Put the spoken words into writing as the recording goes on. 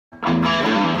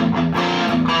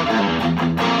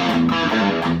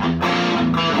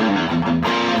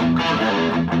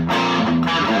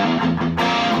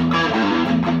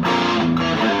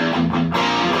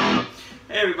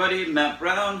everybody, Matt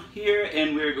Brown here,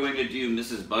 and we're going to do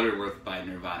Mrs. Butterworth by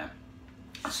Nirvana.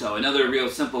 So another real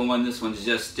simple one. This one's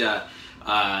just really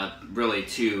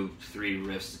 2-3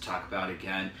 riffs to talk about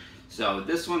again. So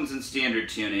this one's in standard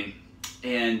tuning,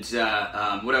 and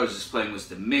what I was just playing was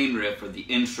the main riff, or the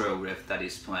intro riff that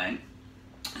he's playing.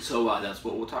 So that's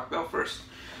what we'll talk about first.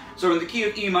 So we're in the key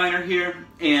of E minor here,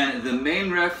 and the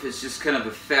main riff is just kind of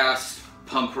a fast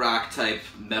punk rock type,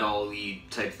 metal-y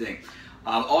type thing.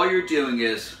 All you're doing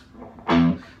is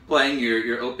playing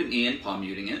your open E and palm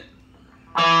muting it,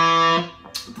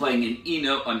 playing an E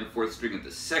note on your 4th string of the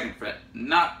 2nd fret,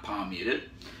 not palm muted,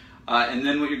 and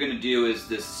then what you're going to do is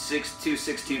this 6th to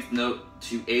 16th note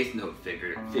to 8th note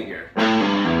figure.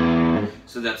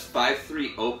 So that's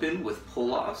 5-3 open with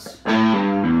pull-offs.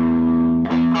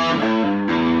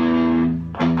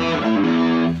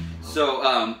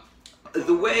 So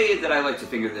the way that I like to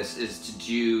finger this is to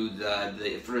do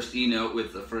the first E note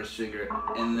with the 1st finger,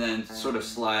 and then sort of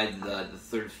slide the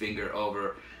 3rd finger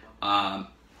over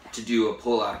to do a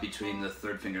pull-off between the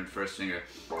 3rd finger and 1st finger.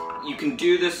 You can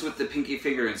do this with the pinky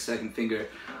finger and 2nd finger.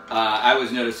 I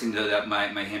was noticing though that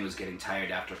my hand was getting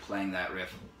tired after playing that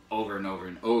riff over and over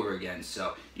and over again,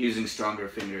 so using stronger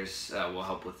fingers will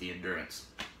help with the endurance.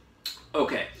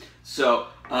 Okay, so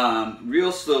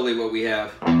real slowly what we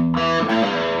have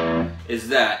is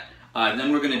that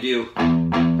then we're going to do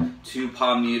 2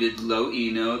 palm muted low E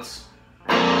notes,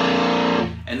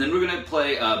 and then we're going to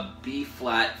play a B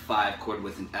flat 5 chord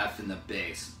with an F in the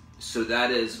bass. So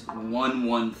that is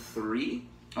 1-1-3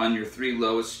 on your 3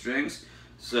 lowest strings.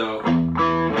 So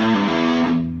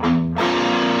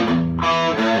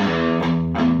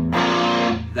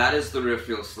that is the riff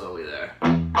real slowly there.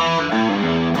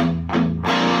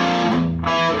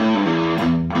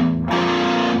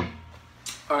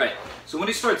 Alright, so when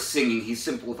he starts singing, he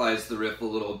simplifies the riff a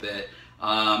little bit,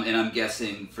 and I'm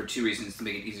guessing for 2 reasons: to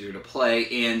make it easier to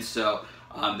play, and so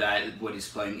that what he's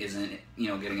playing isn't,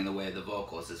 getting in the way of the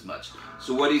vocals as much.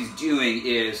 So what he's doing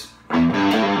is,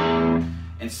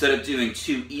 instead of doing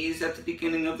 2 E's at the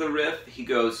beginning of the riff, he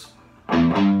goes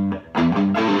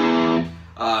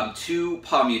 2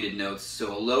 palm muted notes,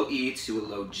 so a low E to a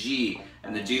low G,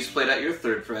 and the G's played at your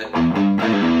 3rd fret,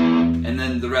 and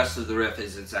then the rest of the riff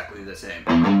is exactly the same.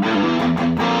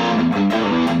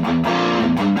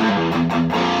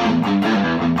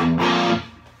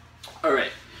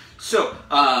 Alright, so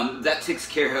that takes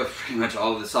care of pretty much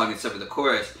all of the song except for the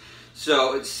chorus.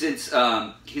 So since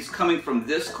he's coming from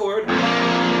this chord,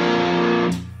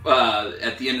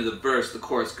 at the end of the verse, the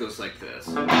chorus goes like this.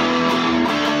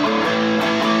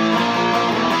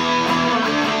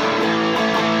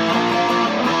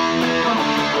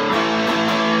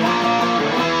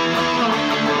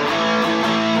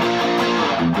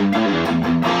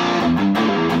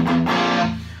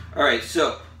 Alright,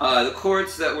 so the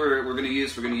chords that we're going to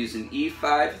use an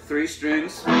E5, 3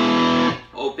 strings,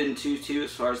 open 2-2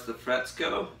 as far as the frets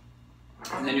go,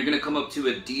 and then you're going to come up to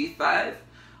a D5.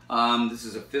 This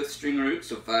is a 5th string root,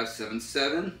 so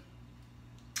 5-7-7.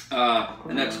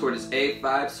 The next chord is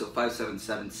A5, so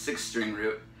 5-7-7, 6th string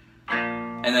root,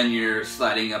 and then you're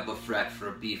sliding up a fret for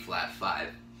a B flat 5.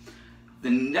 The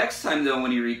next time though,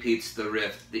 when he repeats the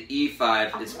riff, the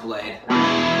E5 is played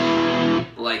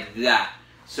like that.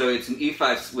 So it's an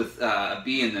E5 with a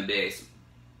B in the bass,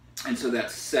 and so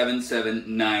that's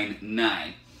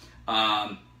 7-7-9-9.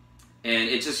 And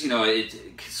it just,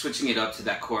 switching it up to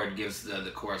that chord gives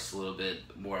the chorus a little bit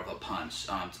more of a punch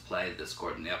to play this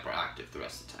chord in the upper octave the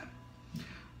rest of the time.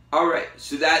 Alright,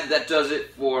 so that does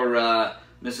it for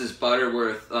Mrs.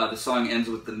 Butterworth. The song ends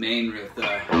with the main riff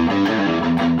there.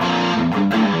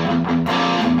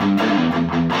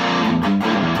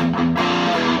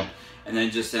 And then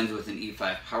it just ends with an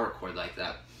E5 power chord like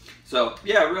that. So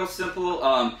yeah, real simple.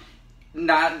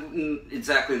 Not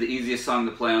exactly the easiest song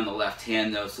to play on the left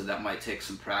hand though, so that might take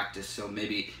some practice. So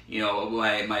maybe,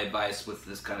 my advice with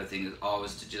this kind of thing is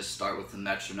always to just start with the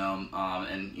metronome,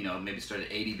 and maybe start at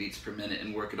 80 beats per minute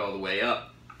and work it all the way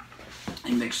up,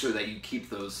 and make sure that you keep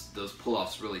those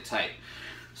pull-offs really tight.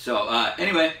 So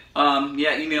anyway,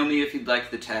 yeah, email me if you'd like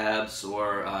the tabs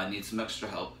or need some extra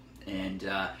help, and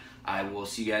I will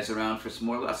see you guys around for some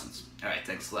more lessons. Alright,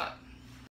 thanks a lot.